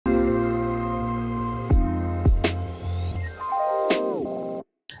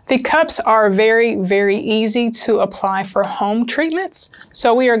The cups are very, very easy to apply for home treatments.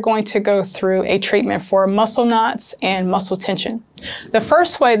 So we are going to go through a treatment for muscle knots and muscle tension. The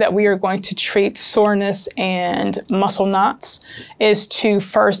first way that we are going to treat soreness and muscle knots is to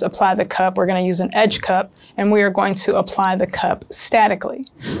first apply the cup. We're going to use an edge cup, and we are going to apply the cup statically.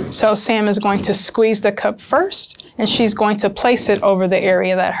 So Sam is going to squeeze the cup first, and she's going to place it over the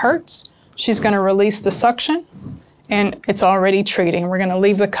area that hurts. She's going to release the suction, and it's already treating. We're going to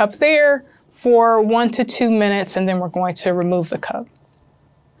leave the cup there for 1 to 2 minutes, and then we're going to remove the cup.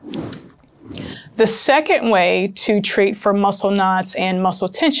 The second way to treat for muscle knots and muscle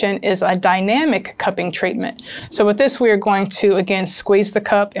tension is a dynamic cupping treatment. So with this, we are going to, again, squeeze the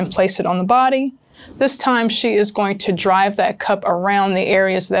cup and place it on the body. This time, she is going to drive that cup around the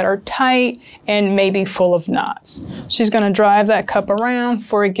areas that are tight and maybe full of knots. She's going to drive that cup around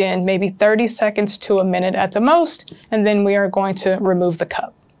for, again, maybe 30 seconds to a minute at the most, and then we are going to remove the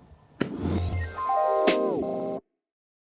cup.